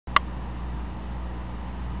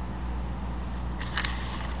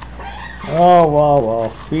Oh,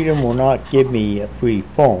 well, Freedom will not give me a free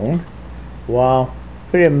phone. Well,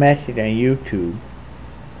 put a message on YouTube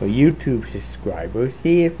for YouTube subscribers.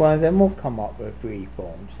 See if one of them will come up with a free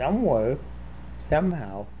phone. Somewhere,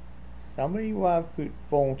 somehow, somebody will have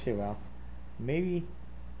phones around. Maybe,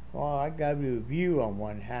 well, I got a review on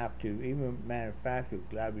one, have to. Even manufacturer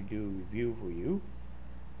gladly do a review for you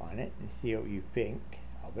on it and see what you think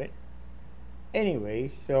of it.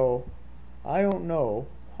 Anyway, so I don't know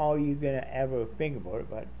how you're gonna ever think about it,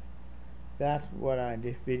 but that's what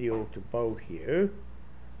this video is about here.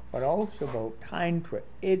 But also about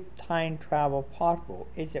is time travel possible?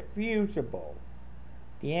 Is it feasible?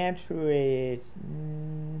 The answer is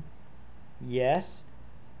yes,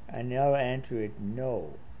 and the other answer is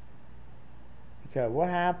no. Because what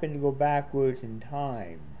happened to go backwards in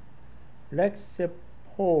time? Let's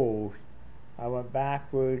suppose I went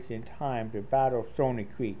backwards in time to Battle of Stony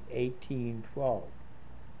Creek, 1812.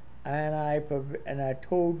 And I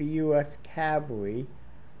told the U.S. cavalry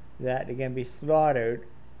that they're going to be slaughtered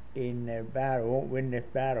in the battle, won't win this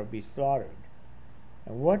battle, be slaughtered.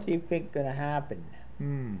 And what do you think going to happen?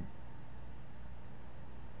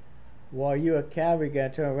 Well, U.S. cavalry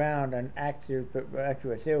going to turn around and active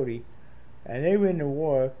facility, and they win the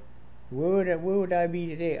war. Where would I be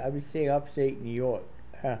today? I would say upstate New York.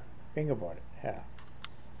 Think about it.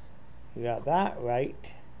 You got that right.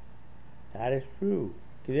 That is true.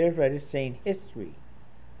 Because therefore it is saying history.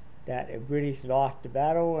 That the British lost the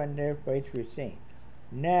battle and therefore it's for saying.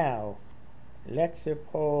 Now, let's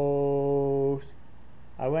suppose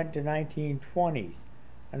I went to 1920s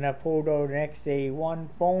and I pulled out an XA1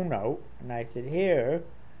 phone out and I said, here,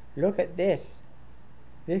 look at this.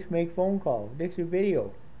 This make phone calls. This is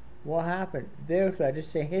video. What happened? Therefore I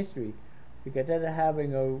just say history. Because instead of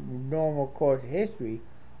having a normal course of history,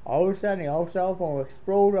 all of a sudden our cell phone will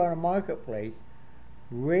explode on a marketplace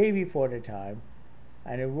way before the time,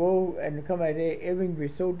 and the world and come out there, everything would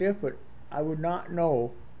be so different. I would not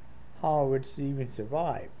know how I would even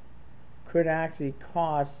survive. Could actually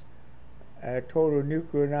cause a total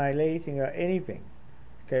nuclear annihilation or anything.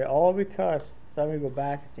 Okay, all because somebody go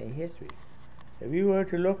back and say history. If you were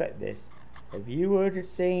to look at this, if you were to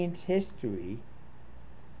change history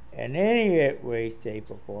in any way, shape,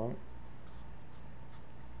 or form,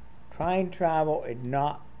 time travel is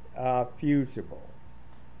not feasible.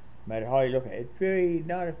 No matter how you look at it, it's really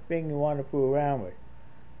not a thing you want to fool around with.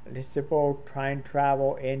 Let's suppose time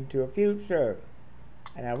travel into the future.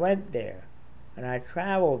 And I went there. And I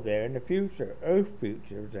traveled there in the future, Earth future,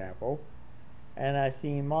 for example. And I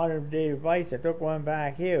seen modern day device. I took one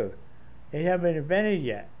back here. They haven't been invented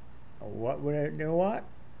yet. What would it, you know what?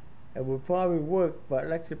 It would probably work, but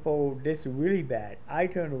let's suppose this is really bad. I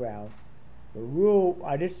turned around. The rule,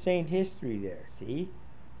 I just changed history there, see?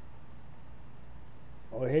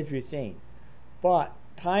 Or history change. But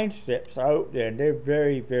time strips are out there and they're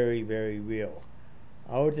very, very, very real.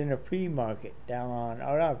 I was in a flea market down on,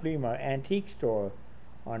 or not a flea market, antique store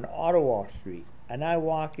on Ottawa Street, and I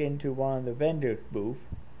walked into one of the vendors' booths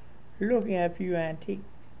looking at a few antiques.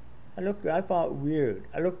 I thought weird.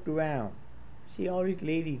 I looked around, see all these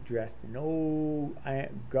ladies dressed in old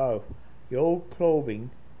the old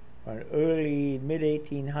clothing from early mid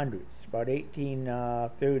 1800s, about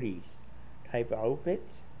 1830s type of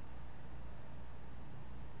outfits.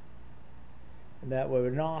 And that was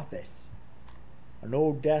an office, an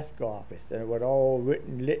old desk office, and it was all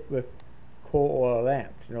lit with coal oil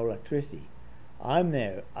lamps, no electricity. I'm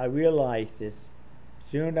there. I realized this.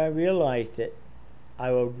 Soon as I realized it,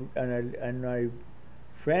 and my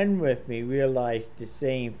friend with me realized the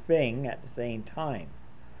same thing at the same time.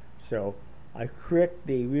 So I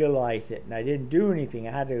quickly realized it, and I didn't do anything.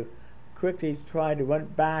 I had to quickly try to run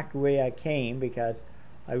back the way I came because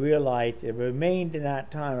I realized if I remained in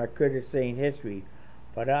that time, I could have seen history.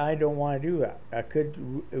 But I don't want to do that. I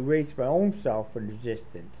could erase my own self from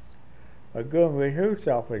existence. Or go and erase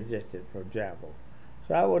herself from existence, for example.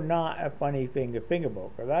 So that was not a funny thing to think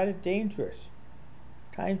about, because that is dangerous.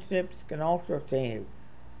 Time slips can also change you,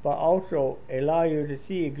 but also allow you to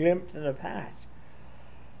see a glimpse of the past.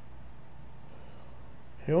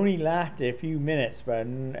 It only lasted a few minutes, but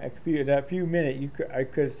in that few minutes I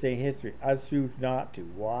could have seen history. I choose not to.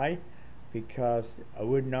 Why? Because I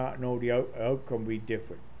would not know the outcome would be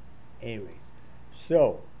different. Anyway,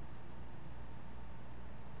 so,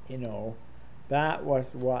 that was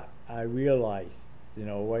what I realized,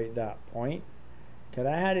 right at that point. Because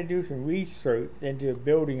I had to do some research into the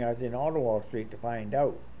building I was in Ottawa Street to find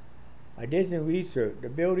out. I did some research. The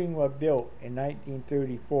building was built in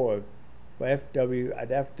 1934 for at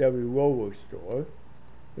FW Roller Store.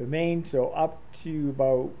 Remained so up to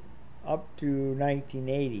about up to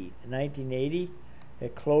 1980. In 1980,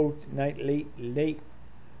 it closed late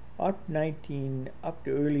up to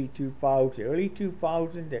early 2000. Early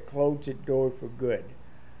 2000, it closed its doors for good.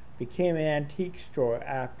 Became an antique store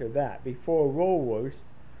after that. Before Woolworths,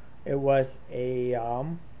 it was a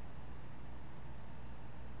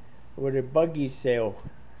buggy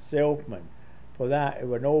salesman. For that, it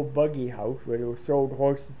was an old buggy house where they sold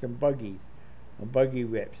horses and buggies, and buggy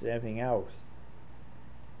whips and everything else.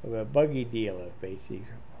 It was a buggy dealer, basically,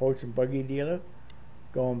 horse and buggy dealer,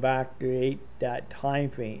 going back to that time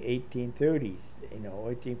frame, 1830s,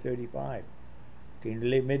 1835, to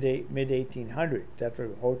the mid 1800s. That's a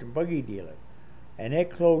horse and buggy dealer, and it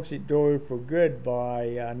closed its doors for good by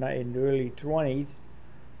in the early 20s.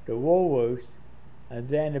 The Woolworths. And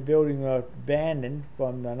then the building was abandoned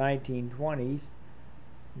from the 1920s.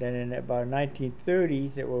 Then in about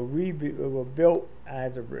 1930s, it was built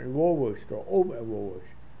as a Woolworths store, open Woolworths,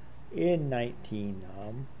 in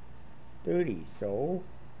 1930s. So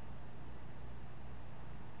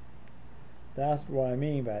that's what I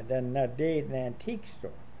mean by it. Then that day it's an antique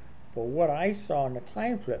store. But what I saw in the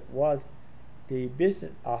time slip was the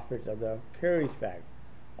business office of the Curry's factory.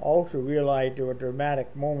 Also realized there was a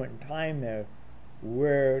dramatic moment in time there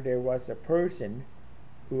where there was a person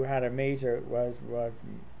who had a major was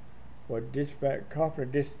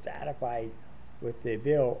dissatisfied with the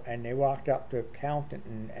bill, and they walked up to accountant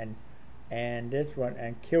and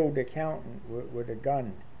killed the accountant with a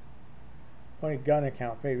gun. Only gun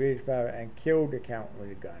account and killed the accountant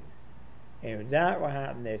with a gun. And that what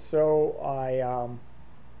happened there. So I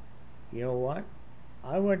you know what?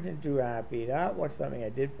 I wasn't too happy. That was something I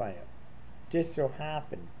did find out. Just so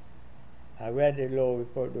happened I read a little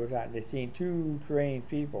report that they seen two strange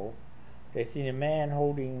people. They seen a man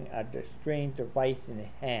holding a strange device in his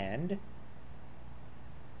hand,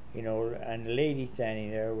 and a lady standing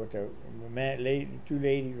there with two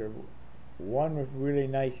ladies. One with really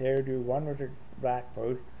nice hairdo, one with a black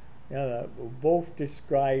purse.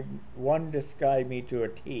 One described me to a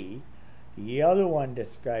T. The other one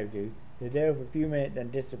described you. They're there for a few minutes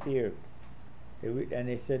and disappeared. And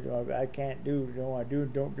they said, well, I can't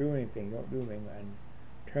don't do anything, and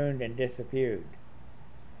turned and disappeared.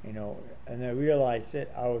 And I realized that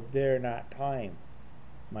I was there in that time.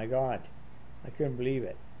 My God, I couldn't believe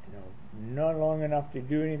it. Not long enough to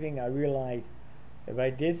do anything. I realized if I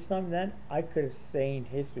did something then, I could have changed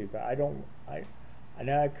history, but I could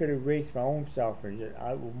have erased my own self.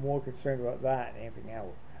 I was more concerned about that than anything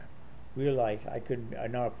else. Realized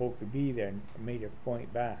I'm not supposed to be there, and made a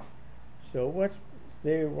point back. So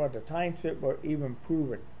there was a time slip was even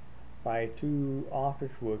proven by two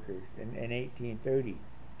office workers in 1830.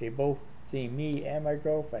 They both seen me and my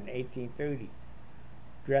girlfriend in 1830,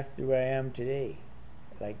 dressed the way I am today,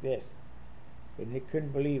 like this. And they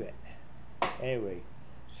couldn't believe it. Anyway,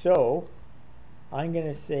 so I'm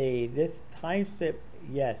going to say this time slip,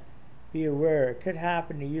 yes, be aware it could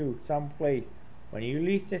happen to you someplace when you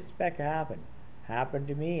least expect it happen. Happened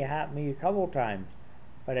to me, it happened to me a couple times.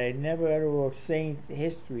 But I never ever will change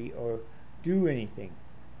history or do anything,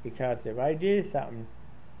 because if I did something,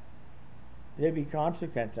 there'd be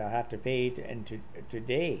consequences I have to pay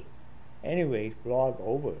today. Anyways, blog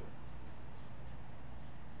over.